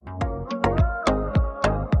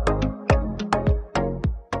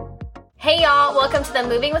Hey y'all, welcome to the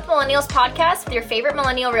Moving with Millennials podcast with your favorite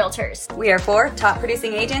millennial realtors. We are 4 top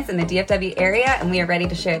producing agents in the DFW area, and we are ready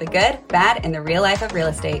to share the good, bad, and the real life of real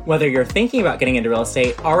estate. Whether you're thinking about getting into real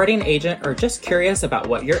estate, already an agent, or just curious about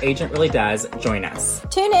what your agent really does, join us.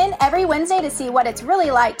 Tune in every Wednesday to see what it's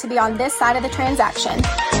really like to be on this side of the transaction.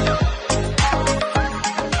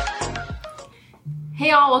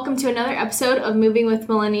 Hey y'all, welcome to another episode of Moving with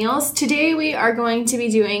Millennials. Today we are going to be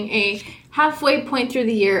doing a halfway point through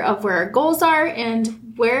the year of where our goals are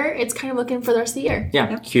and where it's kind of looking for the rest of the year. Yeah,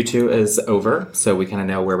 Q2 is over, so we kind of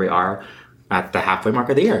know where we are at the halfway mark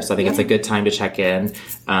of the year. So I think it's a good time to check in.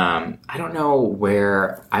 I don't know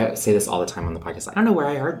where, I say this all the time on the podcast, I don't know where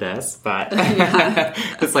I heard this, but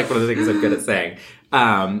it's like one of the things I'm good at saying.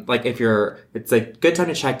 It's a good time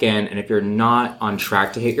to check in, and if you're not on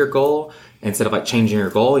track to hit your goal, instead of like changing your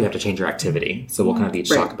goal, you have to change your activity. So we'll kind of each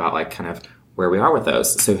talk about like kind of where we are with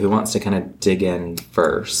those. So who wants to kind of dig in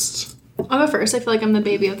first? I'll go first. I feel like I'm the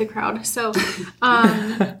baby of the crowd. So,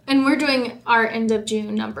 and we're doing our end of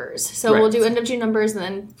June numbers. So we'll do end of June numbers and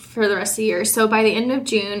then for the rest of the year. So by the end of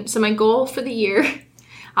June, so my goal for the year,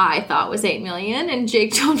 I thought was 8 million, and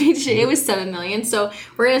Jake told me today it was 7 million. So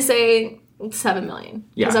we're going to say 7 million.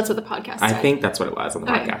 Yeah. Because that's what the podcast said. I think that's what it was on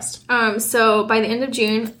the podcast. So by the end of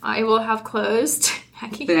June, I will have closed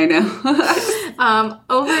I know.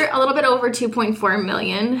 a little bit over 2.4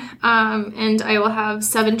 million. And I will have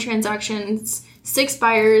 7 transactions, 6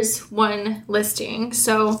 buyers, 1 listing.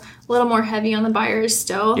 So a little more heavy on the buyers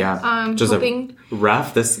still. Yeah. Just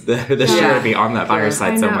rough this year to be on that buyer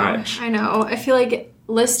side so much. I know. I feel like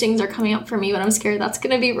listings are coming up for me, but I'm scared that's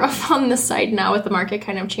going to be rough on the side now with the market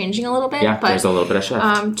kind of changing a little bit. Yeah, but there's a little bit of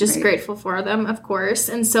shift. Just grateful for them, of course.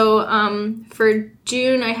 And so for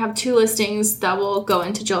June, I have 2 listings that will go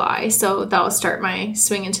into July. So that will start my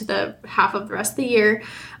swing into the half of the rest of the year.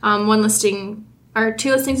 2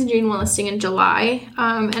 listings in June, 1 listing in July.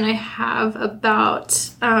 And I have about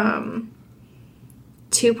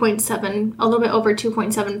 2.7, a little bit over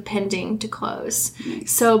 2.7 pending to close.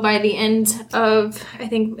 Nice. So by the end of, I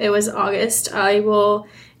think it was August, I will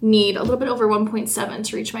need a little bit over 1.7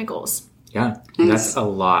 to reach my goals. Yeah, that's a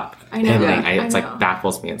lot. I know. It's like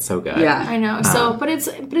baffles me. It's so good. Yeah, I know. So, but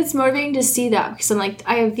it's motivating to see that, because I'm like,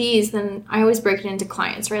 I have these, then I always break it into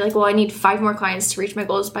clients, right? Like, well, I need 5 more clients to reach my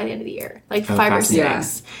goals by the end of the year, like 5 or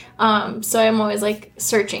 6. So I'm always like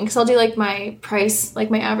searching, because I'll do like my price, like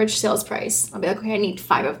my average sales price. I'll be like, okay, I need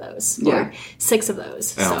 5 of those or 6 of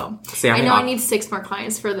those. Oh. So I need 6 more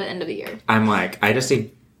clients for the end of the year. I'm like, I just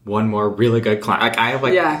need 1 more really good client. Like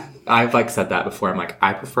I've like said that before. I'm like,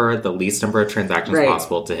 I prefer the least number of transactions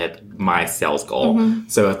possible to hit my sales goal. Mm-hmm.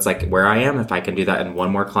 So it's like where I am, if I can do that in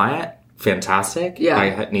 1 more client, fantastic. Yeah.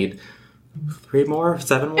 I need 3 more,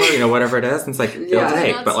 7 more, whatever it is. And it's like, it'll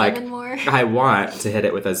take. But like, I want to hit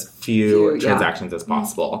it with as few transactions as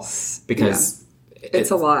possible, because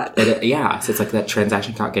it's a lot. So it's like that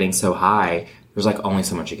transaction count getting so high, there's like only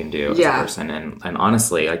so much you can do as a person. And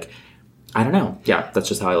honestly, like, I don't know. Yeah, that's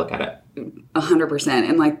just how I look at it. 100%.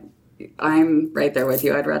 And like, I'm right there with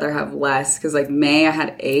you. I'd rather have less, because like May I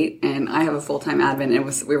had 8, and I have a full-time admin, and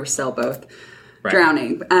we were still both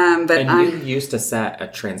drowning. But you used to set a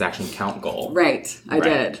transaction count goal. Right, I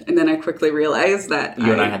did. And then I quickly realized that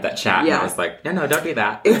you and I had that chat, and I was like, no, don't do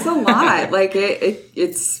that. It's a lot. Like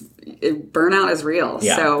burnout is real.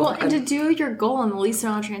 Yeah. So and to do your goal on the least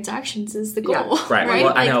amount of transactions is the goal. Yeah. Right. Well,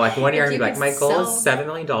 like, I know, like 1 year I'd be like, my goal is $7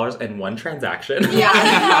 million in 1 transaction. Yeah,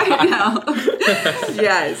 I know.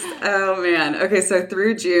 Yes. Oh man. Okay. So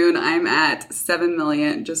through June, I'm at 7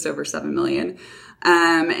 million, just over 7 million.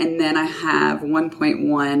 And then I have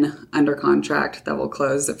 1.1 under contract that will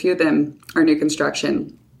close. A few of them are new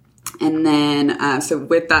construction. And then, so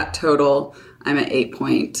with that total, I'm at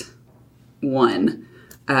 8.1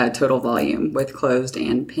 total volume with closed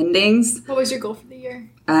and pendings. What was your goal for the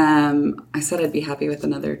year? I said I'd be happy with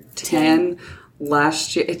another 10.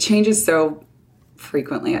 Last year, it changes so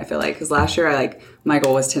frequently, I feel like, because last year my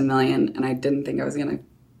goal was 10 million, and I didn't think I was going to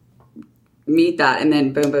meet that, and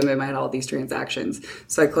then boom, I had all these transactions.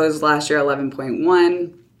 So I closed last year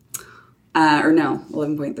 11.1,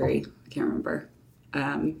 11.3. I can't remember,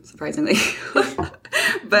 surprisingly.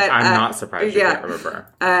 But I'm not surprised you can't remember.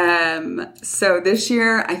 So this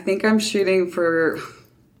year, I think I'm shooting for,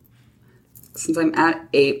 since I'm at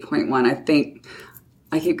 8.1, I think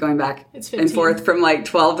I keep going back and forth from like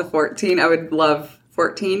 12 to 14. I would love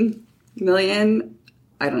 14 million.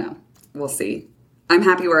 I don't know. We'll see. I'm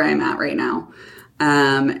happy where I'm at right now.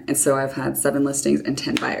 And so I've had 7 listings and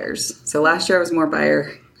 10 buyers. So last year I was more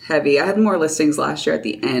buyer heavy. I had more listings last year at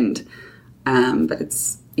the end, but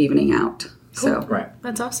it's evening out. Cool. So right.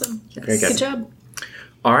 That's awesome. Yes. Very good. Good job.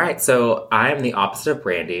 All right, so I am the opposite of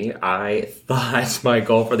Brandy. I thought my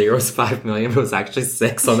goal for the year was 5 million, but it was actually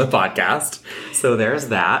 6 on the podcast. So there's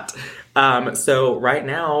that. So right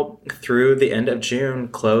now, through the end of June,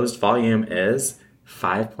 closed volume is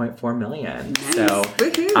 5.4 million. Nice. So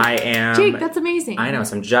Woo-hoo. I am... Jake, that's amazing. I know,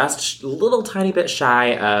 so I'm just a little tiny bit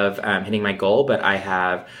shy of hitting my goal, but I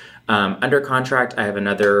have... under contract, I have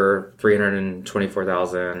another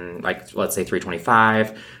 324,000, like let's say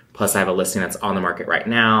 325. Plus, I have a listing that's on the market right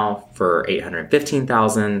now for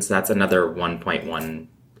 815,000. So that's another 1.1,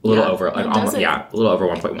 a little over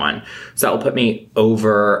 1.1. So that will put me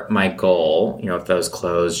over my goal. You know, if those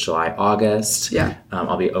close July, August,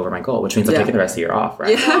 I'll be over my goal, which means I'm taking the rest of the year off,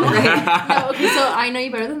 right? Yeah, right. No, okay, so I know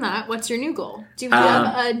you better than that. What's your new goal? Do you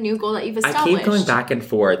have a new goal that you've established? I keep going back and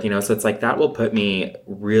forth, you know, so it's like that will put me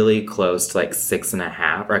really close to like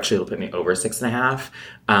 6.5, or actually it'll put me over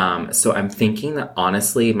 6.5. So I'm thinking that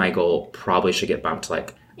honestly, my goal probably should get bumped to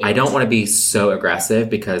like, I don't want to be so aggressive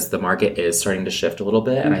because the market is starting to shift a little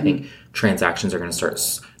bit. And I think transactions are going to start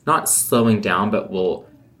not slowing down, but we'll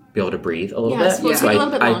be able to breathe a little bit. So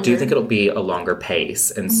I do think it'll be a longer pace.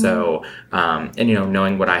 And so, and you know,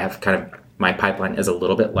 knowing what I have kind of, my pipeline is a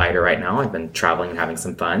little bit lighter right now. I've been traveling and having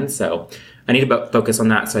some fun. So I need to focus on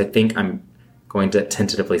that. So I think I'm going to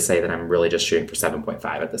tentatively say that I'm really just shooting for 7.5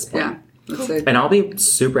 at this point. Yeah. Cool. And I'll be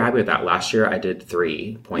super happy with that. Last year I did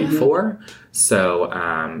 3.4.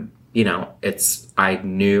 So, you know, I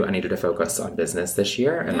knew I needed to focus on business this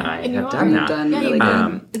year, and I have done that. Done really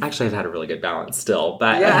good. Actually, I've had a really good balance still,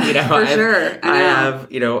 but Yeah, you know, for sure. I have,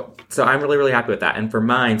 you know, so I'm really, really happy with that. And for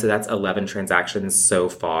mine, so that's 11 transactions so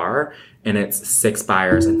far, and it's 6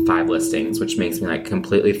 buyers and 5 listings, which makes me like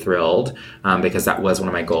completely thrilled because that was one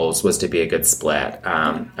of my goals, was to be a good split.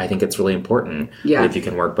 I think it's really important if you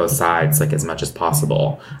can work both sides like as much as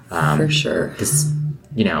possible. For sure. Because,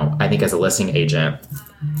 you know, I think as a listing agent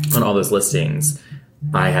on all those listings,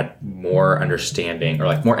 I had more understanding or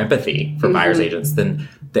like more empathy for buyer's agents than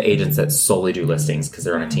the agents that solely do listings because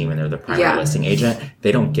they're on a team and they're the primary listing agent.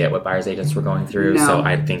 They don't get what buyer's agents were going through. No. So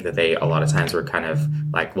I think that they a lot of times were kind of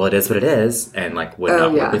like, well, it is what it is, and like would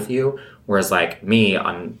not work with you. Whereas like me,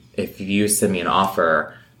 if you send me an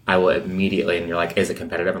offer, I will immediately, and you're like, is it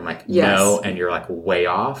competitive? I'm like, no, and you're like way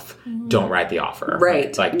off. Don't write the offer.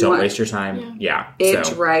 Right. Like don't waste your time. It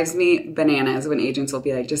drives me bananas when agents will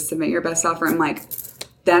be like, just submit your best offer. I'm like,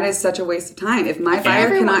 that is such a waste of time. If my buyer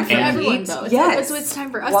cannot compete, so it's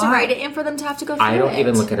time for us to write it and for them to have to go through it. I don't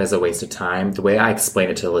even look at it as a waste of time. The way I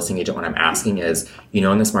explain it to the listing agent when I'm asking is, you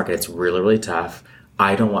know, in this market, it's really, really tough.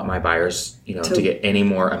 I don't want my buyers, you know, to get any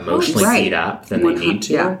more emotionally beat up than they need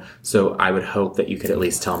to. Yeah. So I would hope that you could at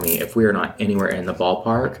least tell me if we're not anywhere in the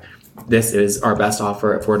ballpark, this is our best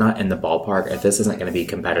offer. If we're not in the ballpark, if this isn't going to be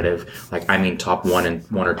competitive, like I mean top 1 and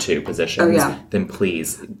 1 or 2 positions, then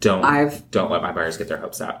please don't let my buyers get their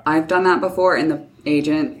hopes up. I've done that before, and the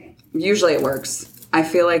agent, usually it works. I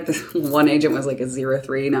feel like the one agent was like a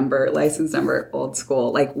 03 number, license number, old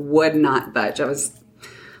school, like would not budge.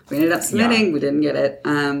 We ended up submitting, we didn't get it.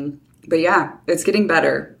 But yeah, it's getting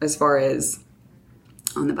better as far as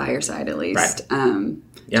on the buyer side at least. Right.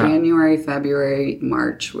 January, February,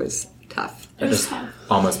 March was tough. It just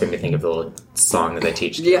almost made me think of the little song that I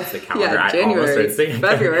teach. The calendar. January,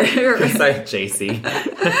 February. It's like JC.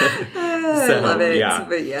 I love it.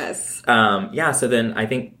 But yes. So then I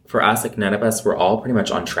think for us, like none of us, we're all pretty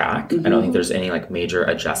much on track. I don't think there's any like major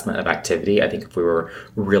adjustment of activity. I think if we were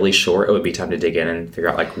really sure, it would be time to dig in and figure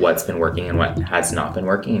out like what's been working and what has not been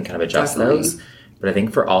working and kind of adjust those. But I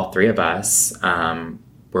think for all 3 of us,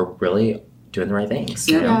 we're really doing the right things.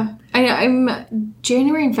 You know? I know.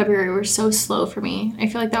 January and February were so slow for me. I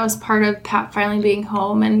feel like that was part of Pat finally being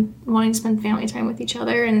home and wanting to spend family time with each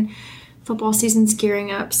other, and football season's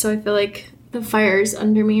gearing up. So I feel like the fire's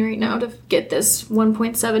under me right now to get this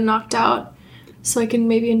 1.7 knocked out so I can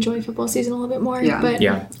maybe enjoy football season a little bit more. But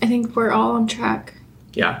I think we're all on track.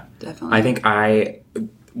 Yeah. Definitely. I think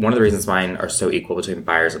one of the reasons mine are so equal between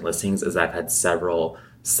buyers and listings is I've had several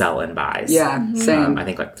sell and buys. Yeah, same. I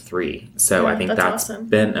think like 3. So I think that's awesome.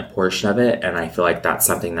 Been a portion of it, and I feel like that's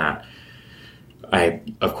something that I,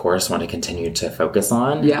 of course, want to continue to focus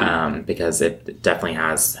on because it definitely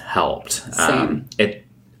has helped. Same.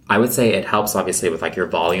 I would say it helps, obviously, with like your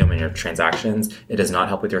volume and your transactions. It does not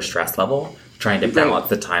help with your stress level, trying to balance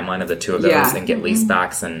the timeline of the 2 of those and get lease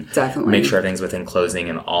backs and make sure everything's within closing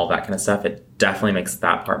and all that kind of stuff. It definitely makes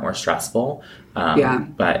that part more stressful.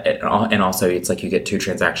 But and also it's like you get 2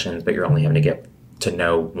 transactions, but you're only having to get to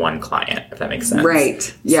know 1 client, if that makes sense.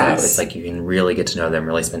 Right. Yes. So it's like you can really get to know them,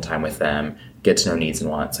 really spend time with them, get to know needs and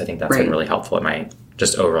wants. I think that's been really helpful in my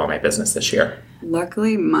business this year.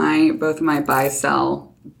 Luckily, both of my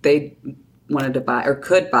buy-sell they wanted to buy or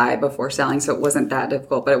could buy before selling, so it wasn't that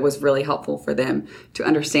difficult, but it was really helpful for them to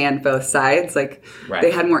understand both sides. Like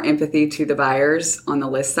they had more empathy to the buyers on the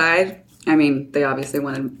list side. I mean, they obviously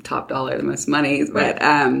wanted top dollar, the most money, but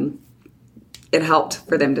it helped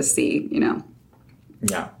for them to see,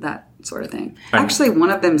 that sort of thing. Actually, one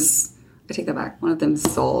of them, I take that back, one of them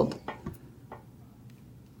sold.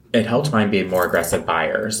 It helped mine be more aggressive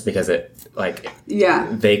buyers because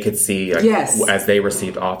they could see as they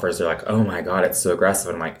received offers, they're like, oh my God, it's so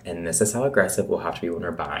aggressive. And I'm like, and this is how aggressive we'll have to be when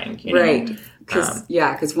we're buying. Right.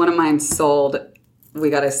 Because one of mine sold, we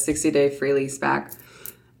got a 60-day free lease back.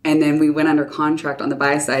 And then we went under contract on the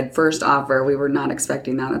buy side. First offer, we were not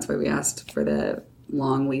expecting that. That's why we asked for the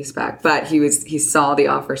long lease back. But he saw the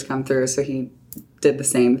offers come through, so he did the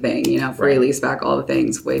same thing, free lease back, all the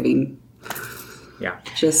things, waiving. Yeah.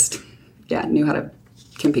 Knew how to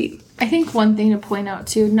compete. I think one thing to point out,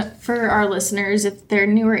 too, for our listeners, if they're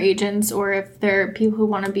newer agents or if they're people who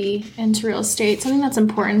want to be into real estate, something that's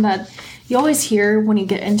important that you always hear when you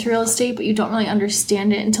get into real estate, but you don't really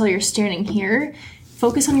understand it until you're standing here.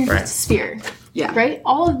 Focus on your sphere. Yeah. Right?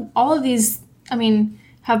 All of these, I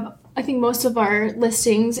think most of our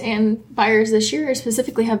listings and buyers this year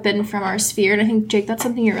specifically have been from our sphere. And I think, Jake, that's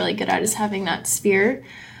something you're really good at, is having that sphere.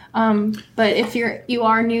 But if you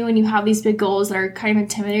are new and you have these big goals that are kind of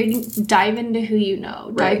intimidating, dive into who you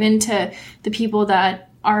know. Dive into the people that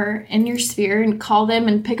are in your sphere and call them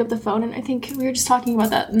and pick up the phone. And I think we were just talking about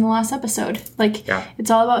that in the last episode. It's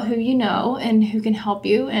all about who you know and who can help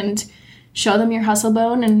you, and show them your hustle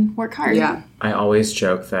bone and work hard. Yeah. I always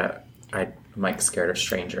joke that I'm scared of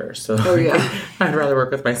strangers. So I'd rather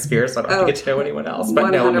work with my sphere so I don't have to get to know anyone else.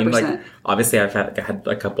 But 100%. No, obviously I've had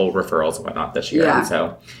a couple referrals and whatnot this year. Yeah. And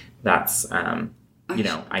so that's, I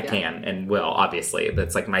can and will, obviously.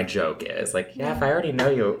 But it's my joke is if I already know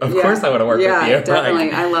you, of course I want to work with you. Yeah,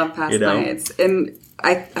 definitely. I love past clients. And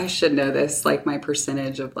I should know this, my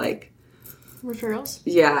percentage of referrals?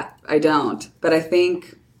 Yeah, I don't. But I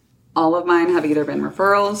think all of mine have either been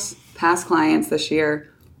referrals, past clients this year.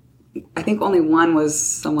 I think only one was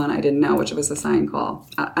someone I didn't know, which was a sign call.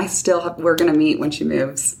 We're going to meet when she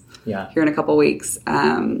moves here in a couple weeks.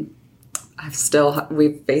 We've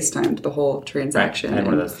FaceTimed the whole transaction. Right. I had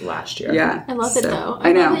one of those last year. Yeah. I love it though.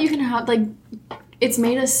 I know. Love that you can have it's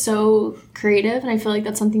made us so creative, and I feel like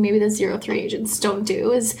that's something maybe the 03 agents don't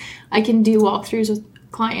do, is I can do walkthroughs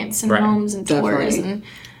with clients and homes and tours and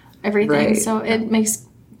everything. Right. So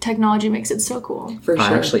technology makes it so cool. For sure.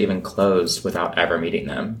 I actually even closed without ever meeting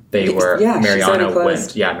them. Mariana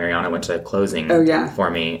went to closing for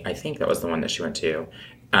me. I think that was the one that she went to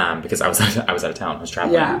because I was out of town. I was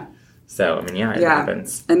traveling. Yeah. So, it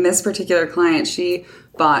happens. And this particular client, she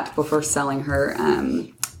bought before selling her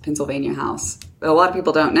Pennsylvania house. But a lot of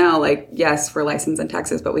people don't know, yes, we're licensed in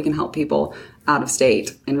Texas, but we can help people out of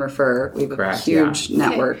state and refer. We have a huge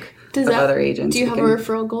network of other agents. Do you have a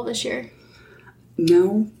referral goal this year?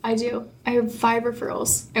 No. I do. I have 5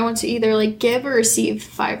 referrals. I want to either give or receive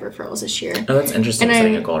 5 referrals this year. Oh, that's interesting.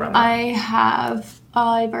 Setting a goal around that.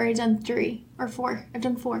 I've already done 3 or 4. I've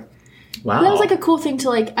done 4. Wow. But that was a cool thing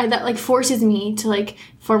to that forces me to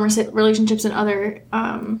form relationships in other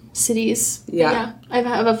cities. Yeah. I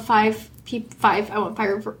have a 5. I want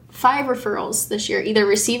 5 referrals this year, either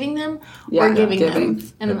receiving them or giving them.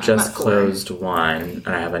 And I've just closed one, and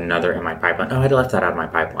I have another in my pipeline. Oh, I left that out of my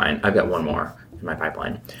pipeline. I've got one more in my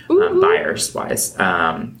pipeline, buyers-wise,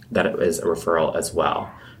 that it was a referral as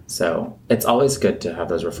well. So it's always good to have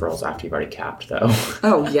those referrals after you've already capped, though.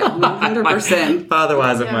 Oh, yeah, 100%.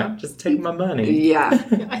 Otherwise, I'm just take my money. Yeah.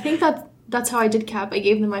 I think that's how I did cap. I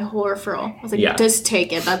gave them my whole referral. I was just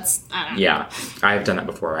take it. That's, I don't know. Yeah. I've done that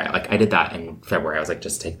before. I did that in February. I was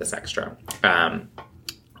just take this extra.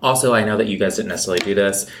 Also, I know that you guys didn't necessarily do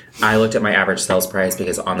this. I looked at my average sales price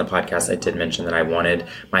because on the podcast I did mention that I wanted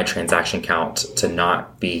my transaction count to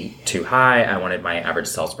not be too high. I wanted my average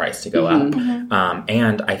sales price to go up. Mm-hmm.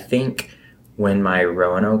 And I think when my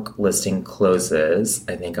Roanoke listing closes,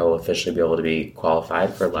 I think I will officially be able to be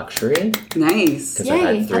qualified for luxury. Nice. Because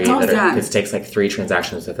I've had 3 because it takes 3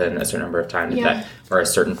 transactions within a certain number of time that are a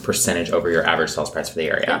certain percentage over your average sales price for the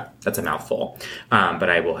area. Yeah. That's a mouthful.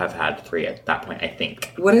 But I will have had 3 at that point, I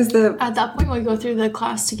think. What is at that point, we go through the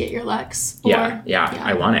class to get your Lex. Yeah.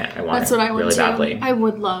 I want it. That's what I want really badly. I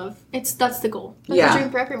would love. That's the goal. That's the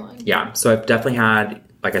dream for everyone. Yeah. So I've definitely had,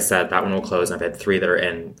 like I said, that one will close. And I've had 3 that are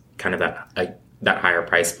in kind of that that higher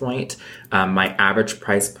price point. My average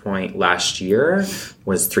price point last year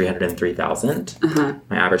was $303,000.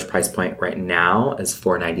 My average price point right now is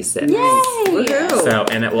 $496. Yay! So,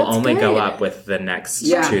 and it will That's only go good. up with the next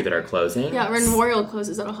two that are closing. Yeah, when Royal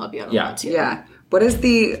closes, that'll help you out a lot too. Yeah. What is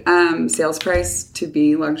the sales price to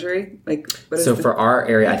be luxury? Like, what is for our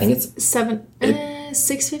area, I think it's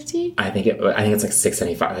 $650. I think it's like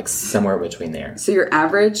 $675, like somewhere between there. So your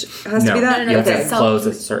average has to be that? You have Okay. to close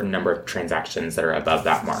a certain number of transactions that are above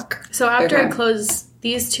that mark. So after I close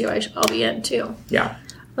these two, I'll be in too. Yeah.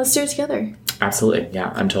 Let's do it together. Absolutely.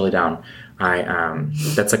 Yeah, I'm totally down.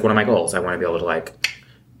 That's like one of my goals. I want to be able to like,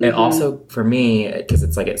 and also for me, because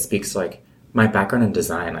it's like it speaks to like my background in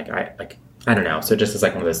design. I don't know. So it just is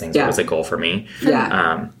like one of those things that was a goal for me.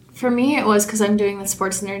 Yeah. For me, it was because I'm doing the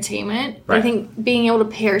sports and entertainment. Right. I think being able to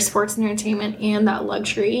pair sports and entertainment and that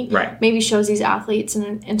luxury maybe shows these athletes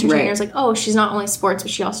and entertainers like, oh, she's not only sports,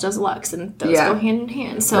 but she also does luxe, and those go hand in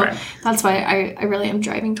hand. So that's why I really am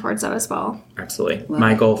driving towards that as well. Absolutely.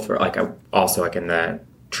 My goal for also in the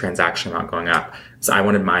transaction amount going up, so I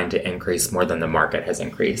wanted mine to increase more than the market has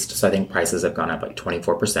increased. So I think prices have gone up like 24%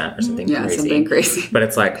 or something crazy. Something crazy. But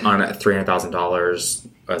it's like on $300,000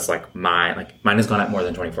 was like mine has gone up more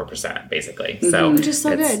than 24% basically. So which is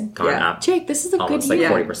so it's good. gone up. Jake, this is a almost good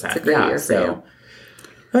year. like 40%. It's a great year for you.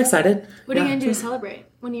 I'm excited. What are you gonna do to celebrate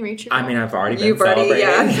when you reach your goal? I mean, I've already been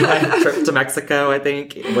celebrating. My trip to Mexico, I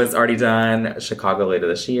think, was already done. Chicago later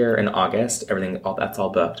this year in August. That's all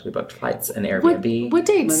booked. We booked flights and Airbnb. What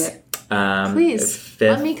dates? Please,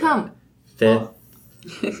 let me come.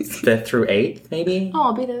 5th through 8th, maybe? Oh,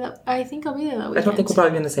 I'll be there. I think I'll be there that weekend. I don't think we'll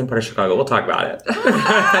probably be in the same part of Chicago. We'll talk about it.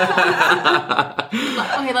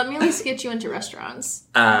 Okay, let me at least get you into restaurants.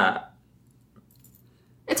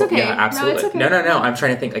 It's okay. Yeah, absolutely. No, it's okay. No. I'm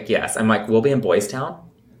trying to think. Like, yes. I'm like, we'll be in Boys Town.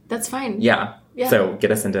 That's fine. Yeah. So get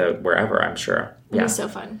us into wherever, I'm sure. It'll be so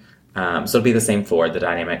fun. So it'll be the same four, the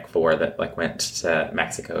dynamic four that like went to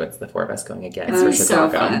Mexico. It's the four of us going again. It's for so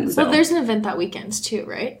Chicago. fun. So. Well, there's an event that weekend too,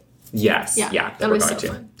 right? Yes. Yeah. That we're going to.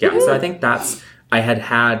 Fun. Yeah. So I think I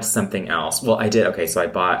had something else. Well, I did. Okay. So I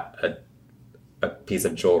bought a piece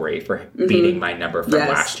of jewelry for beating my number from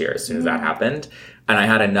last year as soon as that happened. And I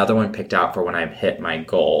had another one picked out for when I hit my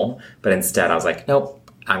goal. But instead I was like, nope,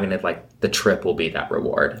 I'm going to the trip will be that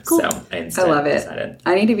reward. Cool. So I love it. Decided,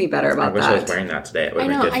 I need to be better about that. I wish I was wearing that today. It would I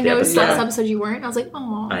have know. been good I for know. the Last episode you weren't. I was like,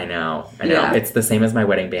 oh. I know. Yeah. It's the same as my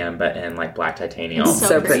wedding band, but in black titanium. It's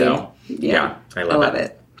so pretty. So, yeah. I love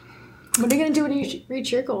it. What are you going to do when you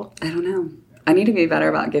reach your goal? I don't know. I need to be better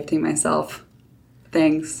about gifting myself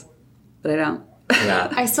things, but I don't.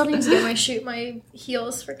 Yeah. I still need to get my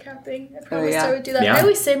heels for camping. I promised I would do that. Yeah. I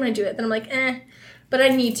always say I'm going to do it, then I'm like, but I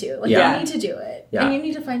need to. I need to do it. Yeah. And you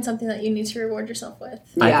need to find something that you need to reward yourself with.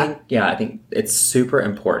 I think it's super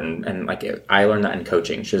important. And I learned that in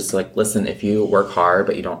coaching. She was like, listen, if you work hard,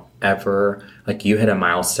 but you don't ever, you hit a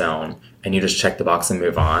milestone and you just check the box and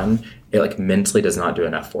move on, it mentally does not do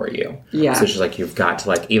enough for you. Yeah. So she's like, you've got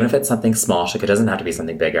to even if it's something small, it doesn't have to be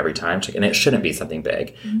something big every time. And it shouldn't be something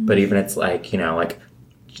big. Mm-hmm. But even it's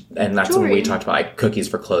and that's when we talked about cookies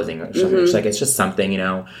for closing or something. She's like, it's just something,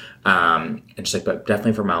 and she's like, but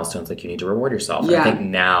definitely for milestones, you need to reward yourself. Yeah. And I think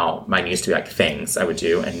now mine used to be things I would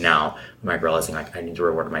do, and now I'm realizing I need to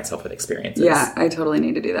reward myself with experiences. Yeah, I totally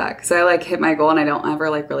need to do that because I hit my goal and I don't ever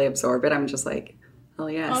really absorb it. I'm just like, oh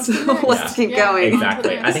yes, let's keep going.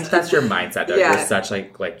 Exactly. I think that's your mindset though. You're such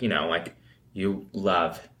you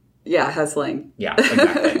love. Yeah, hustling. Yeah,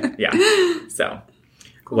 exactly. Yeah. So.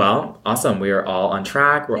 Well, awesome. We are all on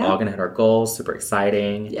track. We're all going to hit our goals. Super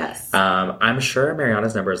exciting. Yes. I'm sure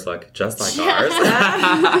Mariana's numbers look just like ours.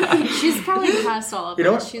 She's probably past all of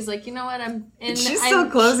us. She's like, you know what? She's still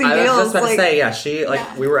closing deals. I was just about to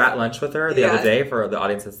say, we were at lunch with her the other day for the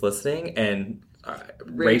audience that's listening, and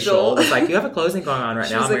Rachel was like, you have a closing going on right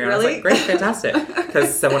now. And Mariana was like, great, fantastic.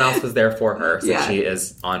 Because someone else was there for her since she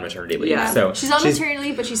is on maternity leave. Yeah. So she's on maternity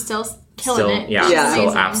leave, but she's still killing it. Yeah,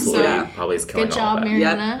 still absolutely. Probably is killing good job, all of it.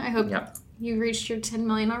 Mariana. I hope you reached your 10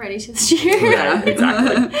 million already this year. Yeah,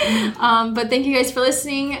 exactly. But thank you guys for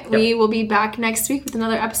listening. Yep. We will be back next week with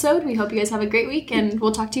another episode. We hope you guys have a great week, and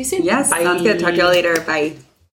we'll talk to you soon. Yes, sounds good. Talk to y'all later. Bye.